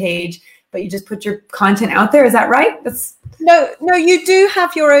pin page, but you just put your content out there. Is that right? No, you do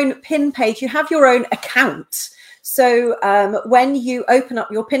have your own pin page. You have your own account. So when you open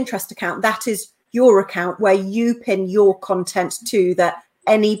up your Pinterest account, that is your account where you pin your content to that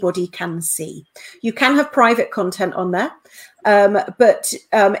anybody can see. You can have private content on there. But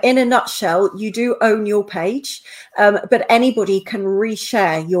in a nutshell, you do own your page, but anybody can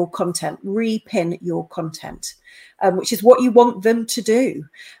reshare your content, repin your content, which is what you want them to do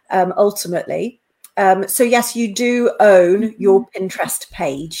ultimately. So yes, you do own your Pinterest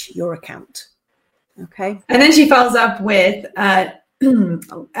page, your account. Okay. And then she follows up with,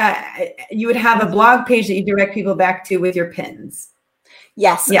 you would have a blog page that you direct people back to with your pins.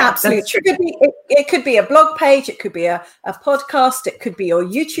 Yes, yeah, absolutely. It could be a blog page, it could be a podcast, it could be your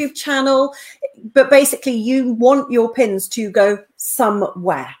YouTube channel, but basically you want your pins to go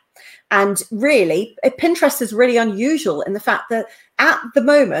somewhere. And really, Pinterest is really unusual in the fact that at the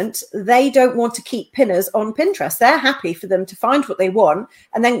moment, they don't want to keep pinners on Pinterest. They're happy for them to find what they want,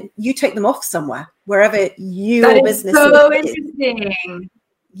 and then you take them off somewhere, wherever your business is. So interesting.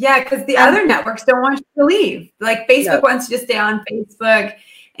 Yeah, because the other networks don't want you to leave. Like Facebook wants you to stay on Facebook,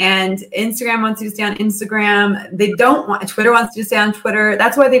 and Instagram wants you to stay on Instagram. They don't want, Twitter wants you to stay on Twitter.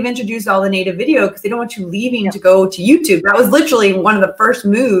 That's why they've introduced all the native video, because they don't want you leaving to go to YouTube. That was literally one of the first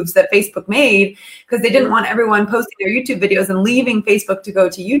moves that Facebook made, because they didn't want everyone posting their YouTube videos and leaving Facebook to go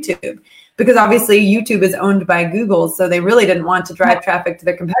to YouTube, because obviously YouTube is owned by Google. So they really didn't want to drive traffic to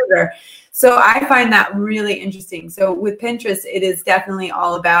their competitor. So I find that really interesting. So with Pinterest, it is definitely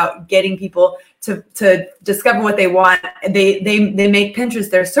all about getting people to discover what they want. They make Pinterest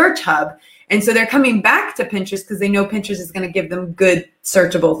their search hub. And so they're coming back to Pinterest because they know Pinterest is going to give them good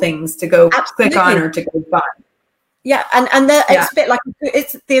searchable things to go click on or to go find. Yeah, and it's a bit like,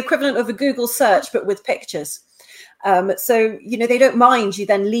 it's the equivalent of a Google search, but with pictures. So, they don't mind you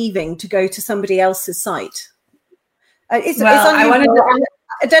then leaving to go to somebody else's site. It's unusual.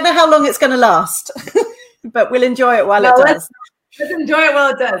 I don't know how long it's going to last, but we'll enjoy it while it does. Let's enjoy it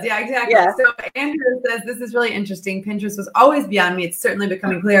while it does. Yeah, exactly. Yeah. So Andrew says, this is really interesting. Pinterest was always beyond me. It's certainly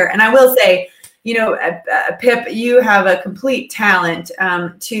becoming clear. And I will say, Pip, you have a complete talent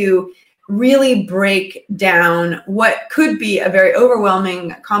to really break down what could be a very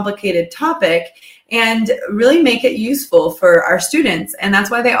overwhelming, complicated topic and really make it useful for our students. And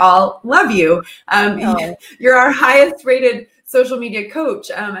that's why they all love you. You're our highest rated social media coach.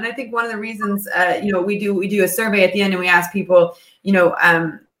 And I think one of the reasons, we do a survey at the end and we ask people,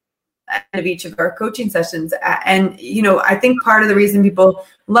 at the end of each of our coaching sessions. And, I think part of the reason people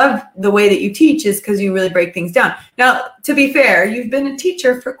love the way that you teach is because you really break things down. Now, to be fair, you've been a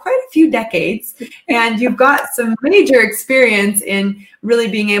teacher for quite a few decades and you've got some major experience in really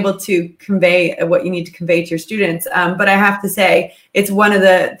being able to convey what you need to convey to your students. But I have to say, it's one of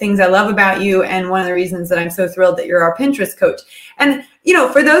the things I love about you and one of the reasons that I'm so thrilled that you're our Pinterest coach. And,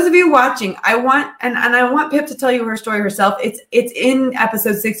 for those of you watching, I want Pip to tell you her story herself. It's in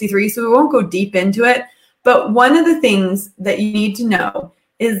episode 63, so we won't go deep into it. But one of the things that you need to know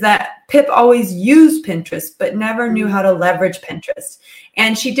is that Pip always used Pinterest, but never knew how to leverage Pinterest.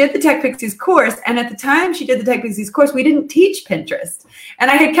 And she did the Tech Pixies course. And at the time she did the Tech Pixies course, we didn't teach Pinterest.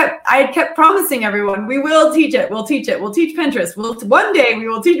 And I had kept promising everyone, we will teach it. We'll teach it. We'll teach Pinterest. One day we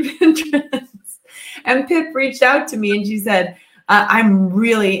will teach Pinterest. And Pip reached out to me and she said, I'm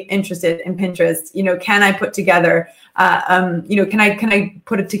really interested in Pinterest. Can I put together, can I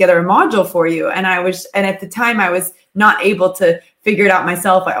put it together a module for you? And at the time I was not able to figure it out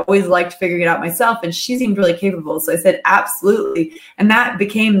myself. I always liked figuring it out myself, and she seemed really capable. So I said, absolutely. And that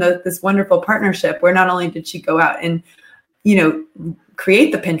became this wonderful partnership where not only did she go out and,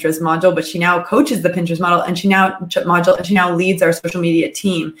 create the Pinterest module, but she now coaches the Pinterest model and she now leads our social media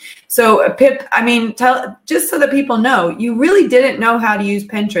team. So Pip, just so that people know, you really didn't know how to use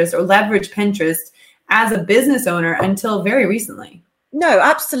Pinterest or leverage Pinterest as a business owner until very recently. No,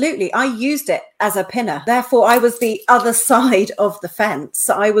 absolutely. I used it as a pinner. Therefore, I was the other side of the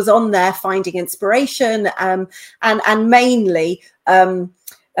fence. I was on there finding inspiration and mainly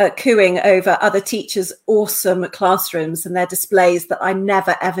cooing over other teachers' awesome classrooms and their displays that I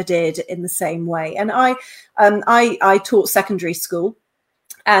never ever did in the same way. And I taught secondary school,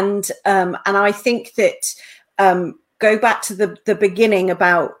 and I think that go back to the beginning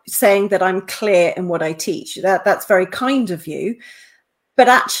about saying that I'm clear in what I teach. That's very kind of you. But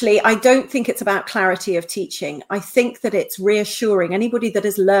actually, I don't think it's about clarity of teaching. I think that it's reassuring anybody that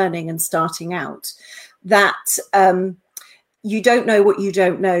is learning and starting out that you don't know what you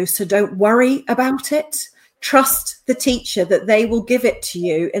don't know. So don't worry about it. Trust the teacher that they will give it to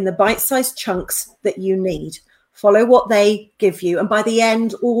you in the bite-sized chunks that you need. Follow what they give you. And by the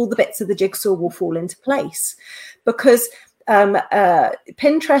end, all the bits of the jigsaw will fall into place. Because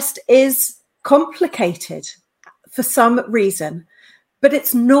Pinterest is complicated for some reason. But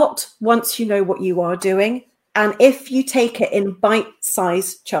it's not once you know what you are doing. And if you take it in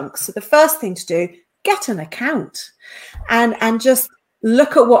bite-sized chunks. So the first thing to do, get an account and just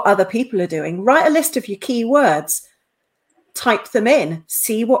look at what other people are doing. Write a list of your keywords, type them in,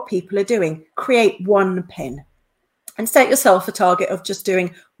 see what people are doing, create one pin and set yourself a target of just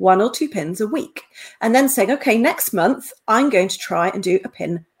doing 1 or 2 pins a week. And then saying, okay, next month, I'm going to try and do a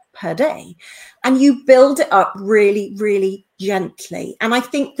pin per day. And you build it up really, really gently. And I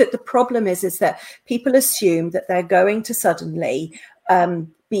think that the problem is that people assume that they're going to suddenly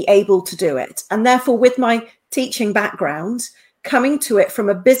be able to do it. And therefore, with my teaching background, coming to it from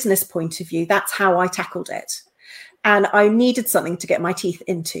a business point of view, that's how I tackled it. And I needed something to get my teeth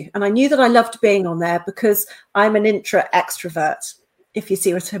into. And I knew that I loved being on there because I'm an extrovert, if you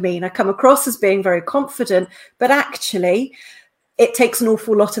see what I mean. I come across as being very confident, but actually it takes an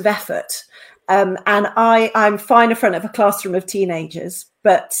awful lot of effort. And I'm fine in front of a classroom of teenagers,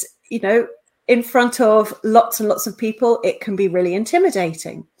 but, in front of lots and lots of people, it can be really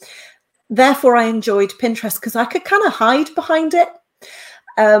intimidating. Therefore, I enjoyed Pinterest because I could kind of hide behind it.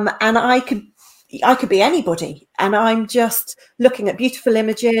 And I could be anybody. And I'm just looking at beautiful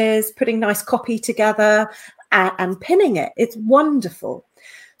images, putting nice copy together and pinning it. It's wonderful.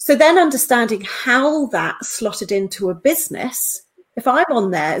 So then understanding how that slotted into a business, if I'm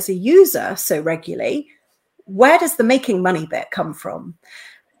on there as a user so regularly, where does the making money bit come from?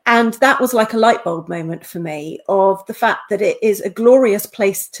 And that was like a light bulb moment for me of the fact that it is a glorious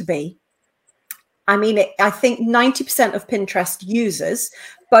place to be. I mean, I think 90% of Pinterest users,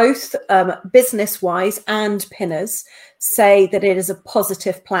 both business-wise and pinners, say that it is a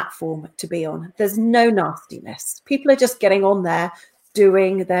positive platform to be on. There's no nastiness. People are just getting on there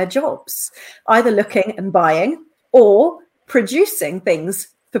doing their jobs, either looking and buying or producing things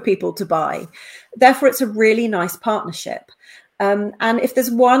for people to buy. Therefore, it's a really nice partnership. And if there's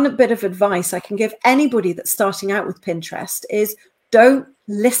one bit of advice I can give anybody that's starting out with Pinterest is don't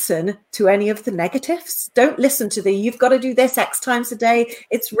listen to any of the negatives. Don't listen to the, you've got to do this X times a day.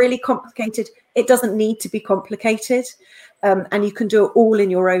 It's really complicated. It doesn't need to be complicated. And you can do it all in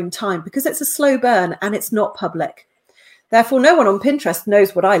your own time because it's a slow burn and it's not public. Therefore, no one on Pinterest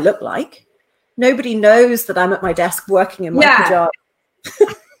knows what I look like. Nobody knows that I'm at my desk working in my pajamas.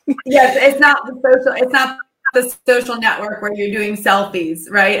 Yes, it's not the social network where you're doing selfies,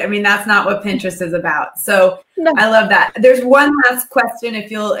 right? I mean, that's not what Pinterest is about. So no. I love that. There's one last question,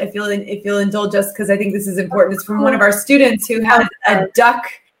 if you'll indulge us, because I think this is important. It's from one of our students who has a duck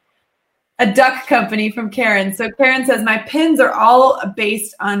company, from Karen. So Karen says, my pins are all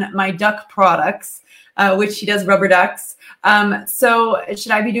based on my duck products, which she does rubber ducks. So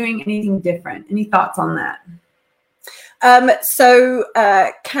should I be doing anything different? Any thoughts on that?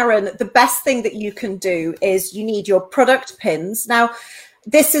 Karen, the best thing that you can do is you need your product pins. Now,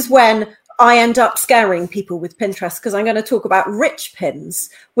 this is when I end up scaring people with Pinterest because I'm going to talk about rich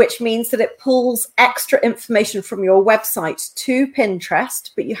pins, which means that it pulls extra information from your website to Pinterest,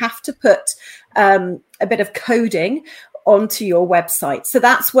 but you have to put a bit of coding onto your website. So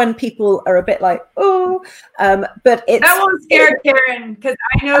that's when people are a bit like, oh, but it's... That won't scare Karen because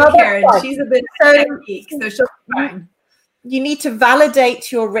I know Karen. She's a bit tech geek, so she'll be fine. You need to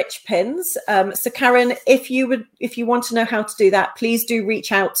validate your rich pins. So Karen, if you want to know how to do that, please do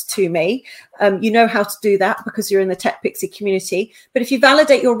reach out to me. You know how to do that because you're in the Tech Pixie community. But if you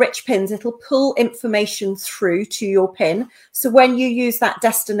validate your rich pins, it'll pull information through to your pin. So when you use that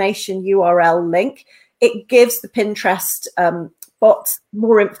destination URL link, it gives the Pinterest bot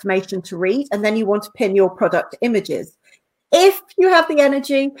more information to read. And then you want to pin your product images. If you have the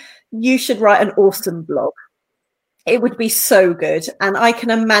energy, you should write an awesome blog. It would be so good. And I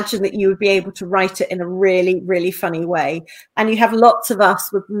can imagine that you would be able to write it in a really, really funny way. And you have lots of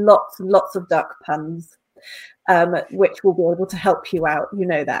us with lots and lots of duck puns, which will be able to help you out. You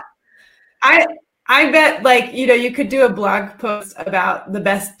know that. I bet you could do a blog post about the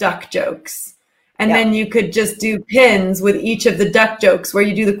best duck jokes. And then you could just do pins with each of the duck jokes where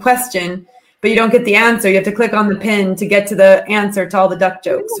you do the question, but you don't get the answer. You have to click on the pin to get to the answer to all the duck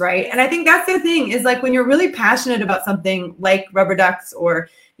jokes, right? And I think that's the thing is like when you're really passionate about something like rubber ducks or,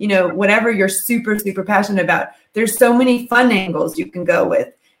 whatever you're super, super passionate about, there's so many fun angles you can go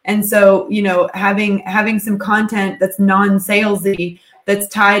with. And so, having some content that's non-salesy, that's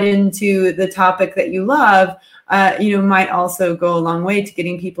tied into the topic that you love, might also go a long way to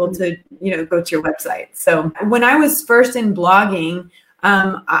getting people to, go to your website. So when I was first in blogging,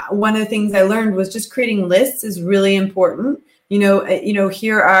 one of the things I learned was just creating lists is really important.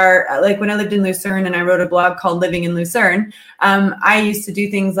 Here are, like when I lived in Lucerne and I wrote a blog called Living in Lucerne, I used to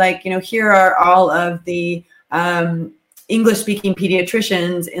do things like, here are all of the English-speaking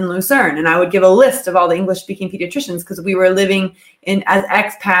pediatricians in Lucerne. And I would give a list of all the English-speaking pediatricians because we were living as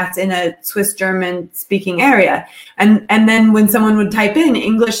expats in a Swiss-German speaking area. And then when someone would type in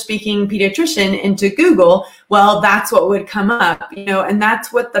English-speaking pediatrician into Google, well, that's what would come up, and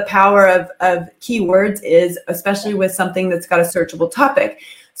that's what the power of keywords is, especially with something that's got a searchable topic.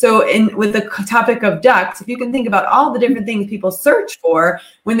 So with the topic of ducks, if you can think about all the different things people search for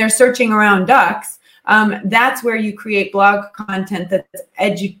when they're searching around ducks, that's where you create blog content that's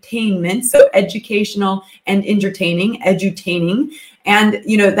edutainment, so educational and entertaining, edutaining. And,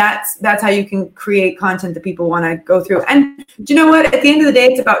 that's how you can create content that people want to go through. And do you know what? At the end of the day,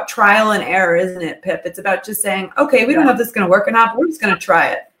 it's about trial and error, isn't it, Pip? It's about just saying, okay, we don't know if this is going to work or not, but we're just going to try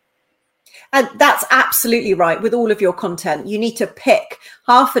it. And that's absolutely right. With all of your content, you need to pick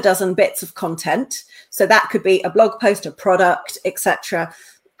half a dozen bits of content. So that could be a blog post, a product, etc.,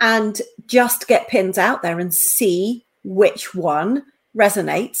 and just get pins out there and see which one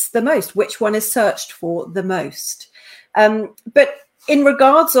resonates the most, which one is searched for the most. But in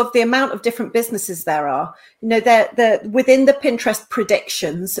regards of the amount of different businesses there are, they're within the Pinterest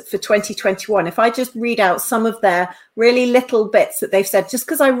predictions for 2021, if I just read out some of their really little bits that they've said, just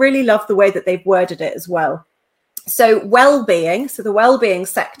because I really love the way that they've worded it as well. So well-being, so the well-being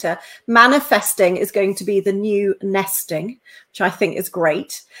sector, manifesting is going to be the new nesting, which I think is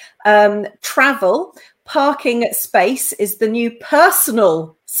great. Travel, parking space is the new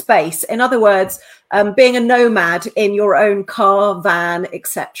personal space. In other words, being a nomad in your own car, van,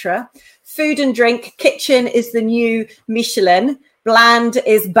 etc. Food and drink, kitchen is the new Michelin, bland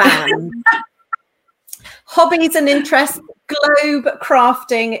is banned. Hobbies and interests, globe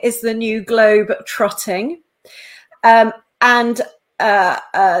crafting is the new globe trotting. And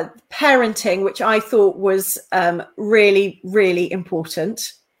parenting, which I thought was really, really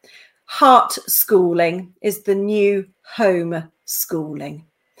important. Heart schooling is the new home schooling.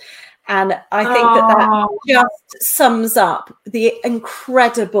 And I think that just sums up the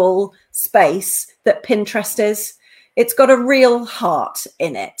incredible space that Pinterest is. It's got a real heart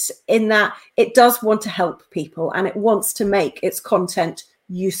in it, in that it does want to help people and it wants to make its content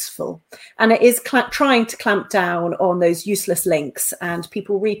useful. And it is trying to clamp down on those useless links and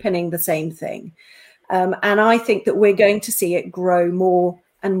people repinning the same thing. And I think that we're going to see it grow more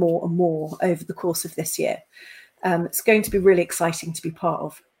and more and more over the course of this year. It's going to be really exciting to be part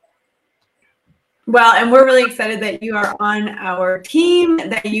of. Well, and we're really excited that you are on our team,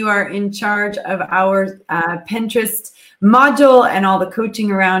 that you are in charge of our Pinterest module and all the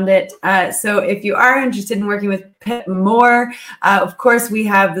coaching around it. So if you are interested in working with Pip more, of course, we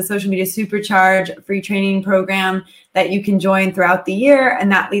have the Social Media Supercharge free training program that you can join throughout the year.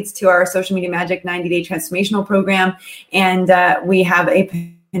 And that leads to our Social Media Magic 90-day transformational program. And we have a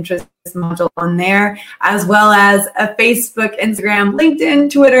Pinterest module on there, as well as a Facebook, Instagram,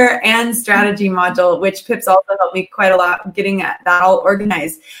 LinkedIn, Twitter, and strategy module, which Pip's also helped me quite a lot getting that all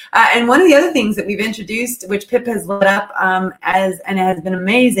organized. And one of the other things that we've introduced, which Pip has led up and it has been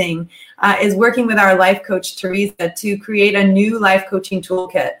amazing, is working with our life coach, Teresa, to create a new life coaching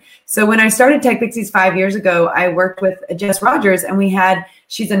toolkit. So when I started Tech Pixies 5 years ago, I worked with Jess Rogers, and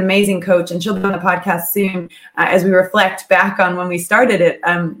she's an amazing coach, and she'll be on the podcast soon as we reflect back on when we started it,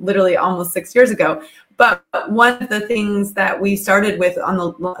 literally almost 6 years ago. But one of the things that we started with on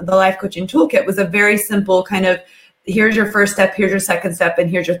the life coaching toolkit was a very simple kind of, here's your first step, here's your second step, and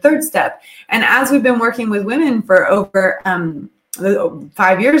here's your third step. And as we've been working with women for over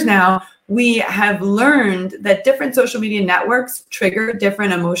 5 years now, we have learned that different social media networks trigger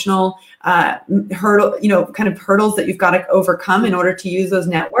different emotional hurdles that you've got to overcome in order to use those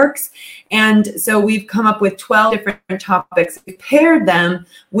networks. And so we've come up with 12 different topics. We've paired them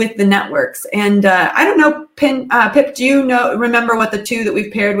with the networks. And I don't know, Pip, do you remember what the two that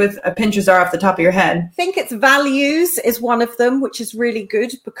we've paired with Pinterest are off the top of your head? I think it's values is one of them, which is really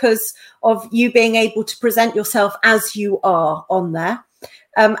good because of you being able to present yourself as you are on there.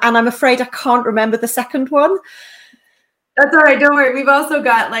 And I'm afraid I can't remember the second one. That's all right. Don't worry. We've also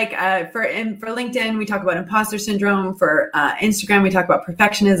got for LinkedIn, we talk about imposter syndrome. For Instagram, we talk about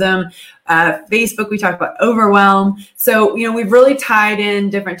perfectionism. Facebook, we talk about overwhelm. So, we've really tied in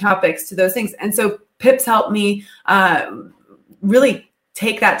different topics to those things. And so Pip's helped me really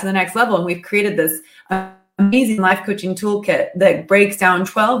take that to the next level. And we've created this amazing life coaching toolkit that breaks down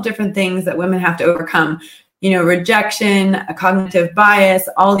 12 different things that women have to overcome. Rejection, a cognitive bias,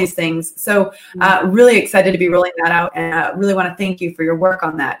 all these things. So really excited to be rolling that out, and really want to thank you for your work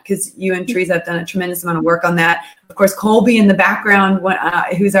on that, because you and Teresa have done a tremendous amount of work on that. Of course, Colby in the background,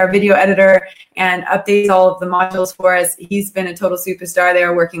 who's our video editor and updates all of the modules for us. He's been a total superstar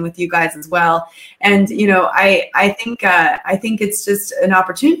there, working with you guys as well. And I think it's just an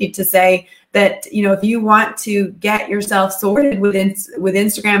opportunity to say that, if you want to get yourself sorted with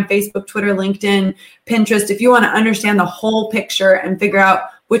Instagram, Facebook, Twitter, LinkedIn, Pinterest, if you want to understand the whole picture and figure out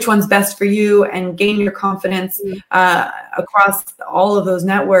which one's best for you and gain your confidence across all of those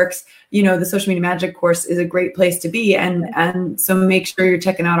networks, the Social Media Magic course is a great place to be. And so make sure you're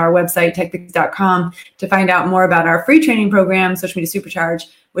checking out our website, techpixies.com, to find out more about our free training program, Social Media Supercharge,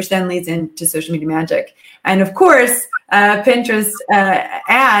 which then leads into Social Media Magic. And of course, Pinterest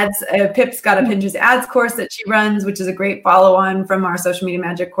ads. Pip's got a Pinterest ads course that she runs, which is a great follow-on from our Social Media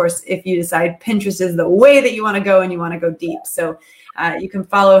Magic course if you decide Pinterest is the way that you want to go and you want to go deep. So you can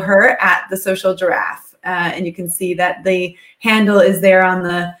follow her at The Social Giraffe, and you can see that the handle is there on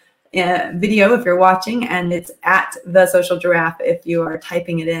the video if you're watching, and it's at The Social Giraffe if you are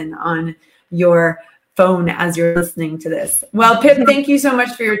typing it in on your phone as you're listening to this. Well, Pip, thank you so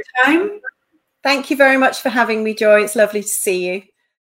much for your time. Thank you very much for having me, Joy. It's lovely to see you.